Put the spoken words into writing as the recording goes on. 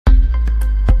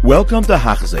Welcome to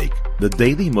Hachzik, the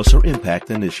Daily Musar Impact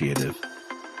Initiative.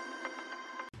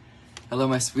 Hello,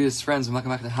 my sweetest friends, and welcome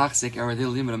back to Hachzik, our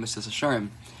daily limud on Mesilas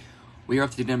Yesharim. We are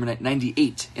up to the number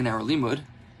 98 in our limud.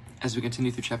 As we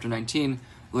continue through chapter 19,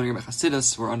 learning about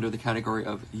Chassidus, we're under the category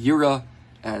of Yira,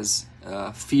 as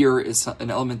fear is an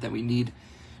element that we need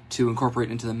to incorporate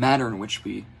into the manner in which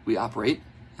we operate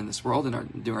in this world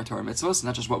and doing our Torah mitzvahs,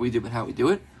 not just what we do, but how we do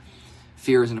it.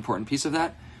 Fear is an important piece of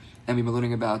that. And we've been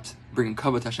learning about bringing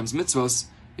kavod to Hashem's mitzvos.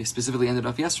 We specifically ended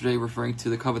off yesterday referring to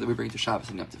the kavod that we bring to Shabbos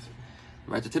and Yom Tov.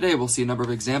 Right, so today we'll see a number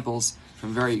of examples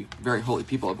from very, very holy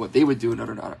people of what they would do in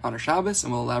order to honor Shabbos,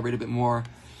 and we'll elaborate a bit more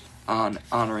on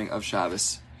honoring of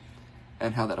Shabbos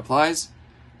and how that applies.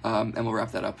 And we'll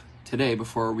wrap that up today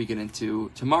before we get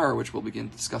into tomorrow, which we'll begin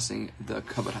discussing the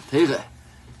kavod hateva,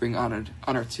 bring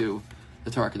honor to the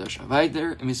Torah Kedosha.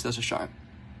 Vayder and Mesilas Yesharim.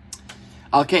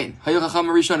 Al-Kain,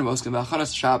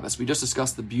 Shabbos. We just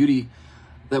discussed the beauty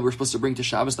that we're supposed to bring to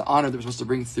Shabbos, the honor that we're supposed to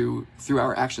bring through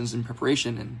our actions in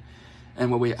preparation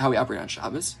and how we operate on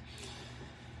Shabbos.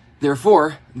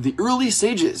 Therefore, the early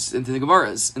sages in the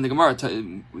Gemara,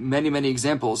 many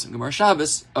examples in Gemara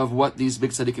Shabbos of what these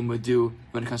big tzaddikim would do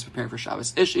when it comes to preparing for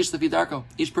Shabbos. Ish lefi darko,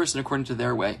 each person according to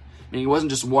their way. Meaning it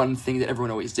wasn't just one thing that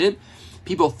everyone always did.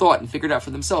 People thought and figured out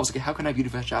for themselves, okay, how can I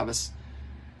beautify Shabbos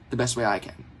the best way I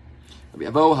can? Rabbi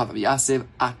Avo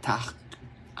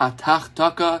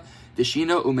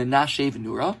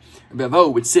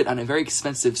would sit on a very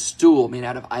expensive stool made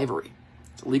out of ivory.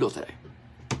 It's illegal today.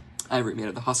 Ivory made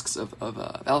of the husks of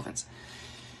elephants.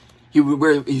 He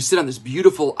would sit on this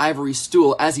beautiful ivory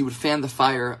stool as he would fan the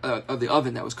fire of the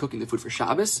oven that was cooking the food for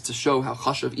Shabbos to show how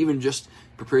chashuv, even just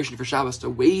preparation for Shabbos, to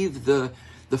wave the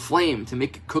flame to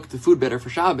cook the food better for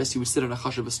Shabbos. He would sit on a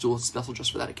chashuv stool special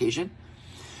just for that occasion.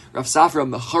 Rav Safra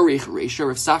Mecharich Reisha.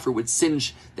 Rav Safra would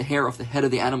singe the hair off the head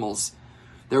of the animals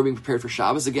that were being prepared for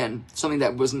Shabbos. Again, something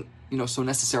that wasn't so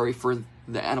necessary for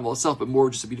the animal itself, but more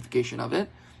just a beautification of it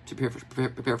to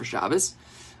prepare for Shabbos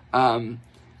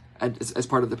as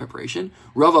part of the preparation.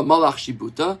 Rava Malach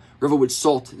Shibuta. Rava would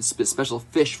salt a special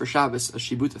fish for Shabbos, a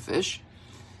Shibuta fish.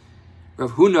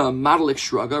 Rav Huna Madalik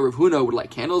Shraga. Rav Huna would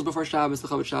light candles before Shabbos, the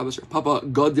Chavod Shabbos. Rav Papa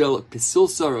Godel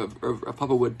Pisilsa. Rav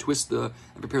Papa would twist and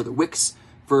prepare the wicks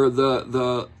for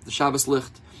the Shabbos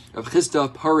licht. Rav Chisda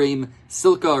Parim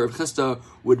Silka. Rav Chisda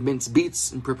would mince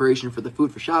beets in preparation for the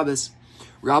food for Shabbos.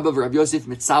 Rabba Rav Yosef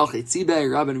Mitzal Chetzibe.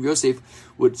 Rabba and Rav Yosef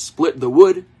would split the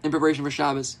wood in preparation for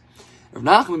Shabbos. Rav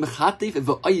Nachman Mechatev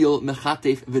V'Ayil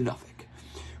Mechatev V'Nafik.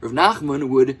 Rav Nachman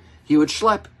would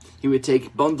schlep. He would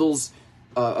take bundles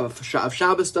of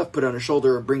Shabbos stuff, put it on his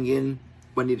shoulder, and bring in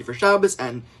when needed for Shabbos,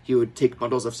 and he would take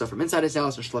bundles of stuff from inside his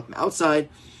house and schlep them outside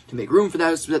to make room for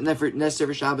that necessary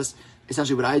for Shabbos.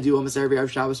 Essentially what I do almost every hour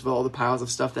of Shabbos with all the piles of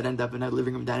stuff that end up in my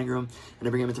living room, dining room, and I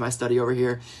bring them into my study over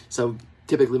here. So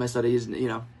typically my study is,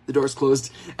 the door's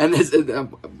closed, and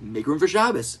make room for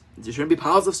Shabbos. There shouldn't be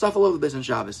piles of stuff all over the place on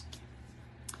Shabbos.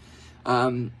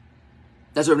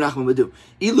 That's what Rav Nachman would do.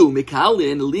 Ilu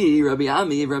mikalin li Rabbi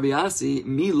Ami Rabbi Asi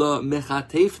mila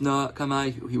mechatefna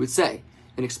kamayu. He would say,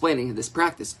 in explaining this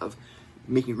practice of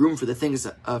making room for the things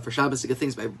for Shabbos to get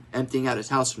things by emptying out his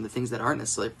house from the things that aren't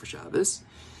necessary for Shabbos.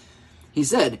 He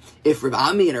said, if Rav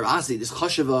Ami and Rav Asi, this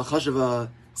chashava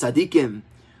tzadikim,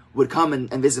 would come and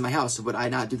visit my house, would I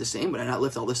not do the same? Would I not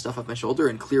lift all this stuff off my shoulder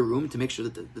and clear room to make sure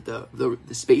that the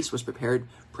space was prepared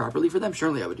properly for them?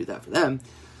 Surely I would do that for them.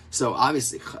 So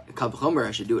obviously, Kal V'chomer,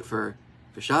 I should do it for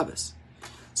Shabbos.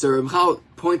 So Rav Michal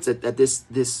points at this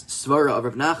svara of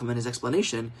Rav Nachman, his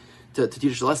explanation, to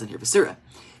teach us a lesson here. V'sira,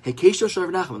 Hekesho Shel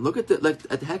Rav Nachman. Look at the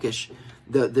Hekesh,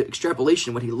 the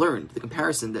extrapolation, what he learned, the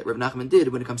comparison that Rav Nachman did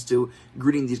when it comes to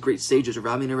greeting these great sages of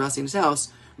Rami and Rav Asi in his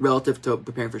house relative to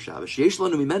preparing for Shabbos. Sheyesh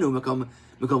lanu mimenu makom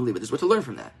liba. There's what to learn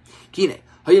from that. Kine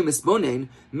haya misbonein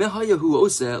mehaya hu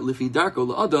oseh lifi darko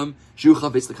laadam shu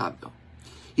chavetz lekabdo.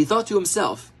 He thought to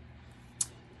himself,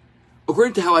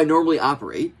 according to how I normally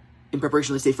operate in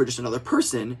preparation, let's say, for just another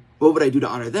person, what would I do to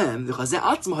honor them?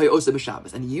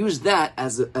 And he used that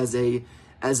as a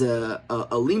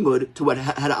limud to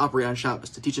how to operate on Shabbos,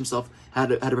 to teach himself how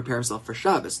to prepare himself for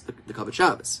Shabbos, the kavod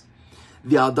Shabbos.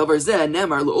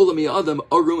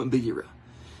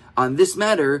 On this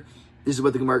matter, this is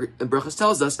what the Gemara in Brachos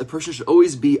tells us: a person should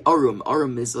always be arum.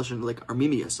 Arum is like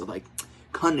armimia, so like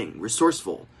cunning,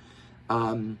 resourceful,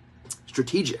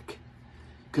 strategic,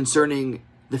 concerning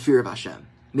the fear of Hashem.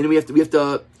 Meaning we have to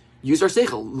use our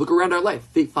seichel, look around our life,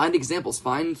 find examples,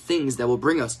 find things that will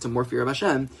bring us to more fear of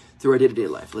Hashem through our day-to-day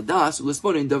life. In order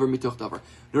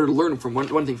to learn from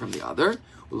one thing from the other,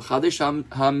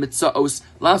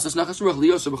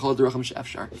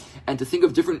 and to think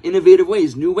of different innovative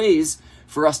ways, new ways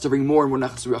for us to bring more and more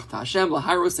nachas ruach to Hashem,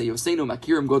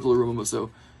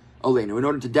 in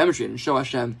order to demonstrate and show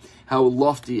Hashem how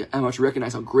lofty and much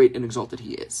recognize how great and exalted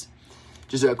He is.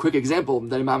 Just a quick example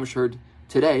that Imam heard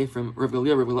today from Rav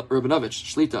Gamliel Rabinovich,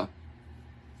 Shlita,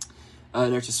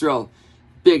 in Eretz Yisrael,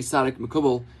 big tzaddik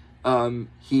Mekubal. I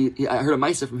heard a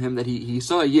ma'aseh from him that he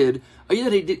saw a yid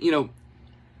that he did,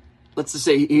 let's just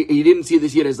say he didn't see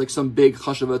this yid as like some big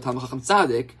chashava Talmid Chacham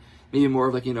tzaddik, maybe more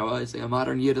of like, I'd say a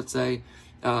modern yid, let's say.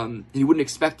 He wouldn't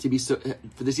expect to be for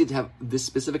this yid to have this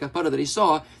specific apara that he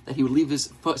saw, that he would leave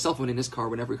his cell phone in his car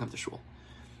whenever he comes to shul.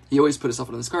 He always put his cell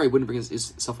phone in his car. He wouldn't bring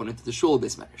his cell phone into the shul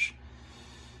base medrash.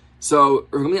 So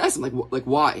Rav asked him,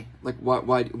 why?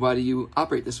 Why do you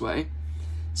operate this way?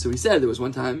 So he said there was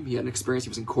one time he had an experience. He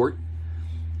was in court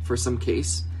for some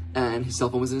case, and his cell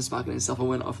phone was in his pocket, and his cell phone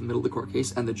went off in the middle of the court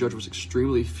case, and the judge was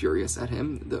extremely furious at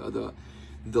him.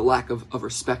 The lack of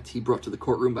respect he brought to the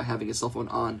courtroom by having his cell phone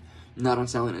on, not on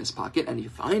silent in his pocket, and you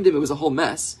find him, it was a whole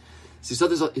mess. So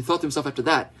he thought to himself after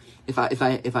that, if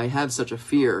I have such a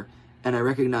fear, and I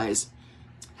recognize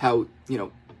how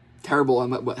terrible how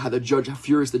how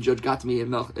furious the judge got to me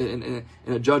in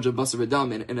a judge of Basar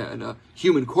V'Dam in a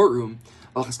human courtroom,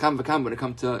 when it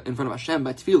comes to in front of Hashem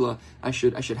by tefillah, I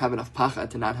should have enough pacha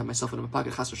to not have myself in my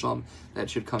pocket, chas v'shalom, that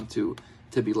should come to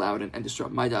be loud and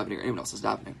disrupt my davening or anyone else's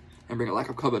davening, and bring a lack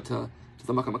of kavod to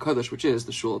the Makam HaKadosh, which is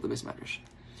the shul of the Beis Medrash.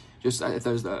 Just if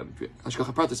there's the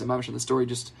Hashgacha Pratis, I mentioned the story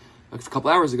just a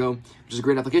couple hours ago, which is a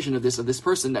great application of this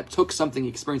person that took something he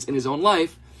experienced in his own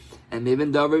life, and maybe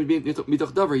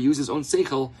mitoch davar use his own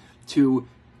seichel to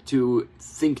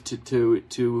think, to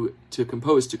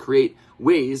compose, to create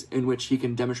ways in which he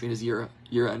can demonstrate his yira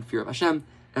and fear of Hashem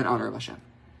and honor of Hashem.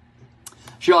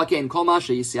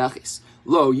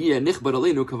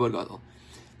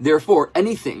 Therefore,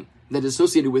 anything that is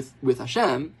associated with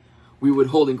Hashem, we would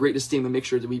hold in great esteem and make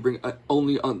sure that we bring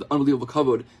only unbelievable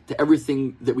kavod to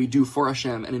everything that we do for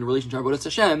Hashem and in relation to our avodas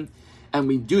Hashem, and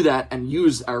we do that and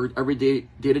use our everyday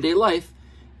day-to-day life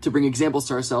to bring examples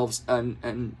to ourselves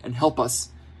and help us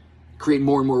create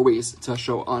more and more ways to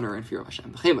show honor and fear of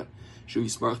Hashem.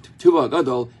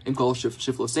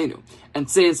 And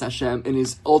since Hashem, in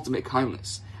His ultimate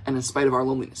kindness and in spite of our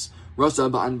loneliness,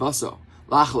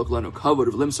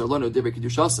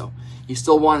 He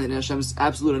still wanted in Hashem's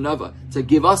absolute anava to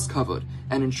give us kavod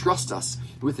and entrust us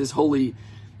with His holy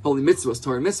mitzvos,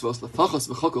 Torah mitzvos.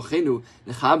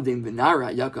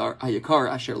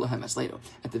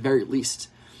 At the very least,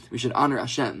 we should honor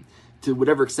Hashem to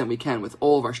whatever extent we can with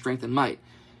all of our strength and might,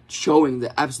 showing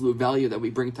the absolute value that we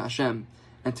bring to Hashem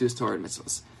and to His Torah and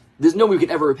mitzvos. There's no way we can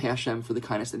ever repay Hashem for the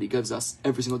kindness that He gives us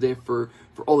every single day, for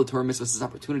all the Torah mitzvahs, this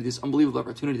opportunity, this unbelievable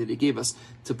opportunity that He gave us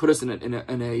to put us in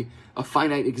a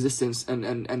finite existence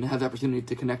and have the opportunity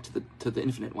to connect to the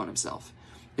infinite one Himself.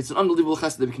 It's an unbelievable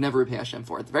chesed that we can never repay Hashem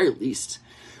for. At the very least,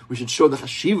 we should show the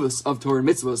chashivus of Torah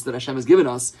mitzvahs that Hashem has given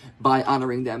us by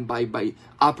honoring them, by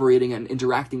operating and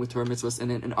interacting with Torah mitzvahs in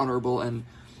an honorable and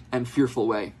fearful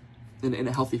way, in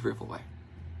a healthy, fearful way.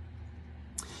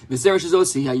 Now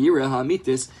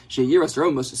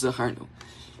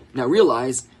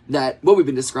realize that what we've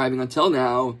been describing until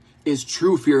now is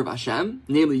true fear of Hashem,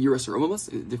 namely yiras haromamus,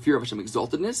 the fear of Hashem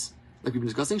exaltedness, like we've been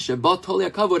discussing.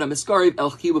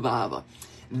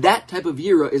 That type of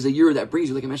yira is a yira that brings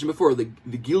you, like I mentioned before, the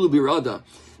gilu birada,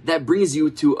 that brings you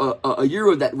to a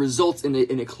yira that results in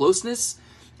a closeness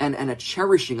and a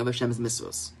cherishing of Hashem's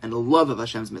mitzvos and a love of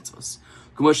Hashem's mitzvos.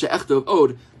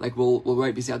 Like we'll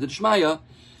write B'siyata D'Shmaya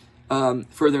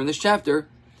further in this chapter,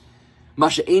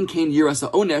 Masha'ein kain yiras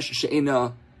ha'onesh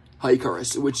she'ena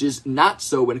ha'ikaris, which is not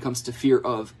so when it comes to fear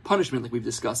of punishment, like we've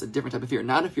discussed, a different type of fear,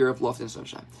 not a fear of loftiness of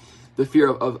Hashem. The fear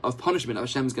of punishment, of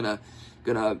Hashem's gonna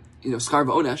schar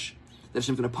va'onesh, that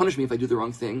Hashem's gonna punish me if I do the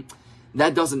wrong thing.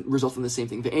 That doesn't result in the same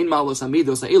thing. Ve'ein malos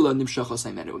hamidos ha'ila nimshachos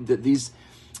haimenu.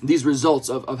 These results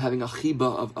of having a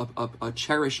chiba, of a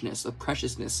cherishness, a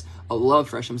preciousness, a love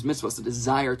for Hashem's mitzvahs, a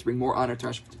desire to bring more honor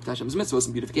to Hashem's mitzvahs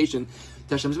and beautification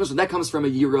to Hashem's mitzvahs, that comes from a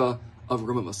yira of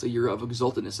rumamus, a yira of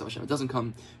exaltedness of Hashem. It doesn't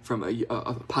come from a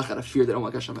pachad, a fear that, oh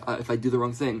my gosh, if I do the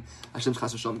wrong thing, Hashem's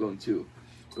chas v'shalom going to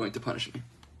punish me.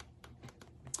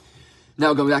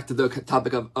 Now going back to the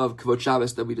topic of Kavod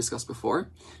Shabbos that we discussed before,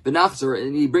 the Nachzor,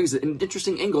 and he brings an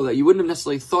interesting angle that you wouldn't have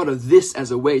necessarily thought of this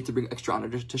as a way to bring extra honor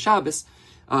to Shabbos,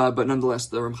 but nonetheless,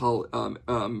 the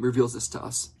Ramchal reveals this to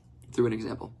us through an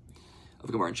example.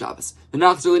 of Gemara and Shabbos.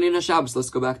 Shabbos. Let's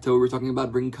go back to what we were talking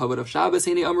about bringing kavod of Shabbos.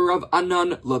 Hene Amar Rav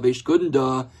Anan lavesh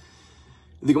gunda.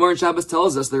 The Gemara in Shabbos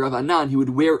tells us that Rav Anan, he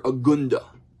would wear a gunda.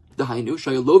 The Hainu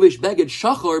shayalovish beged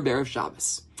shachar be'erev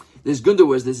Shabbos. This gunda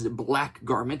was this black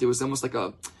garment. It was almost like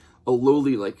a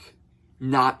lowly, like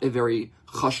not a very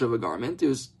chush of a garment. It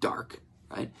was dark,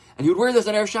 right? And he would wear this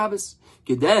on erev Shabbos.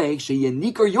 Because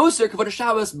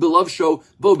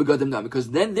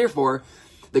then, therefore,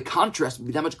 the contrast would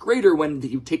be that much greater when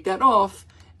you take that off,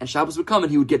 and Shabbos would come,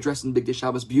 and he would get dressed in Big Day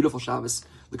Shabbos, beautiful Shabbos,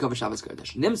 the kavod Shabbos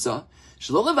Kodesh. Nimsa,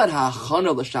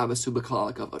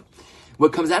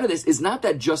 what comes out of this is not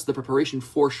that just the preparation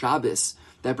for Shabbos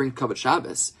that brings kavod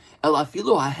Shabbos.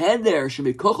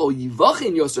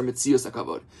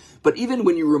 But even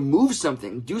when you remove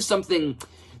something, do something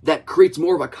that creates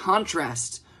more of a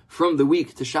contrast from the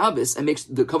week to Shabbos and makes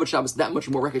the kavod Shabbos that much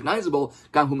more recognizable.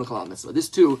 This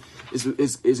too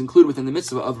is included within the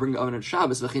mitzvah of bringing oven on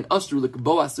Shabbos. For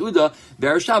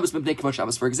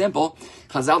example,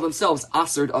 Chazal themselves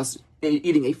assered us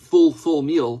eating a full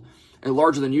meal, a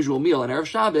larger than usual meal on erev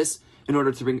Shabbos, in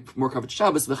order to bring more kavod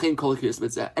Shabbos.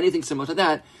 Anything similar to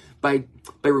that, by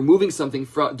removing something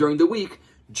during the week,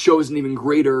 shows an even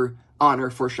greater honor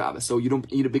for Shabbos. So you don't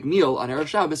eat a big meal on erev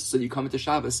Shabbos, so you come into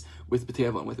Shabbos with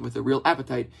b'tevon, with a real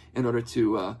appetite, in order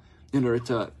to have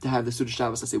the Suda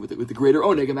Shabbos, let's say, with the greater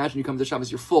oneg. Imagine you come to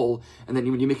Shabbos, you're full, and then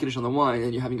when you make Kiddush on the wine,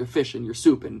 and you're having your fish and your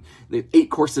soup, and the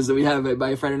 8 courses that we have by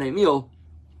a Friday night meal,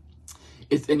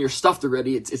 and you're stuffed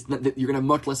already, it's not, you're going to have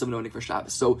much less of an oneg for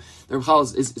Shabbos. So the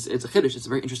Ramchal is a Chiddush. It's a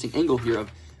very interesting angle here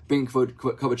of bringing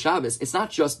kavod Shabbos. It's not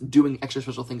just doing extra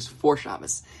special things for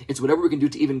Shabbos. It's whatever we can do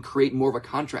to even create more of a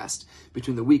contrast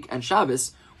between the week and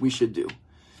Shabbos, we should do.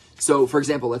 So, for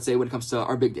example, let's say when it comes to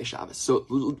our Big Day Shabbos. So,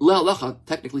 le'alacha,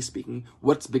 technically speaking,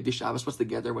 what's Big Day Shabbos? What's the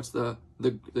gather? What's the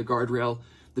guardrail,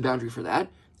 the boundary for that?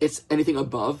 It's anything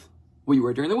above what you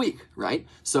wear during the week, right?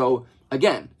 So,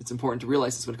 again, it's important to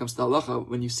realize this when it comes to halacha.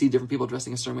 When you see different people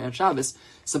dressing a certain way on Shabbos,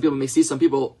 some people may see some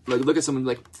people, like, look at someone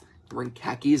like wearing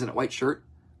khakis and a white shirt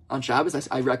on Shabbos.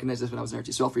 I recognized this when I was in Eretz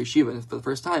Yisrael for yeshiva, and for the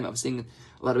first time I was seeing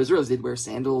a lot of Israelis, they'd wear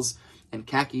sandals and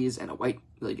khakis and a white,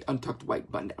 like untucked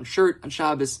white button-down shirt on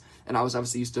Shabbos. And I was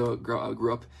obviously used to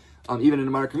grew up, even in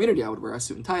a modern community, I would wear a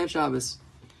suit and tie on Shabbos.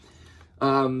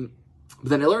 But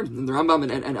then I learned in the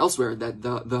Rambam and elsewhere that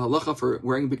the halacha for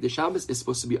wearing Big Day Shabbos is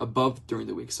supposed to be above during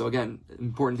the week. So again,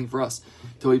 important thing for us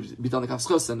to be done the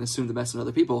kafschos and assume the best in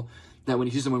other people, that when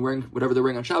you see someone wearing whatever they're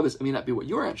wearing on Shabbos, it may not be what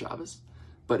you're on Shabbos,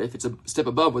 but if it's a step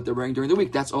above what they're wearing during the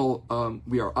week, that's all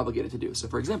we are obligated to do. So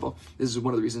for example, this is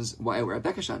one of the reasons why I wear a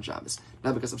bekasha on Shabbos.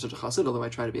 Not because I'm such a chassid, although I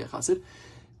try to be a chassid.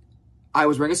 I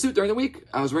was wearing a suit during the week.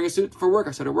 I was wearing a suit for work.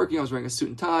 I started working. I was wearing a suit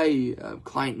and tie,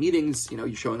 client meetings. You know,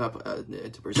 you're showing up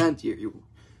to present. You're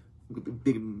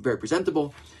being very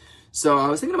presentable. So I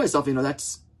was thinking to myself, you know,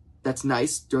 that's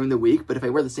nice during the week. But if I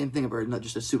wear the same thing, I wear not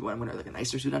just a suit, when I wear like a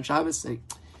nicer suit on Shabbos,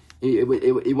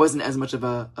 it wasn't as much of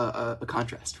a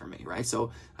contrast for me, right?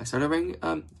 So I started wearing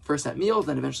first at meals,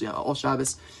 then eventually all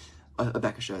Shabbos a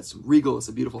bekasha. It's regal. It's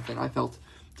a beautiful thing. I felt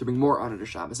to bring more honor to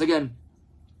Shabbos. Again,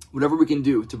 whatever we can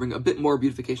do to bring a bit more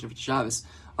beautification for Shabbos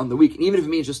on the week, and even if it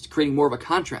means just creating more of a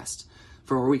contrast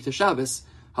from our week to Shabbos,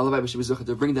 halavai b'shibuzucha,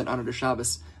 to bring that honor to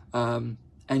Shabbos, and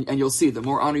you'll see the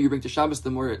more honor you bring to Shabbos,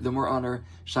 the more honor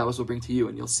Shabbos will bring to you,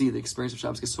 and you'll see the experience of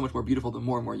Shabbos gets so much more beautiful the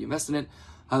more and more you invest in it.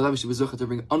 Halavai b'shibuzucha, to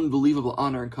bring unbelievable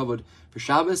honor and kavod for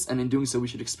Shabbos, and in doing so, we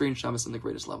should experience Shabbos on the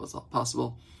greatest levels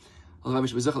possible. Halavai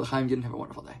b'shibuzucha, Chaim, have a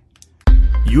wonderful day.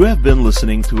 You have been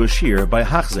listening to a shiur by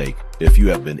Hachzeik. If you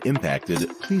have been impacted,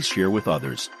 please share with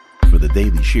others. For the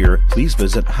daily shiur, please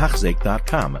visit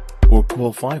Hachzeik.com or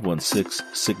call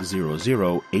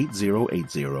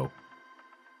 516-600-8080.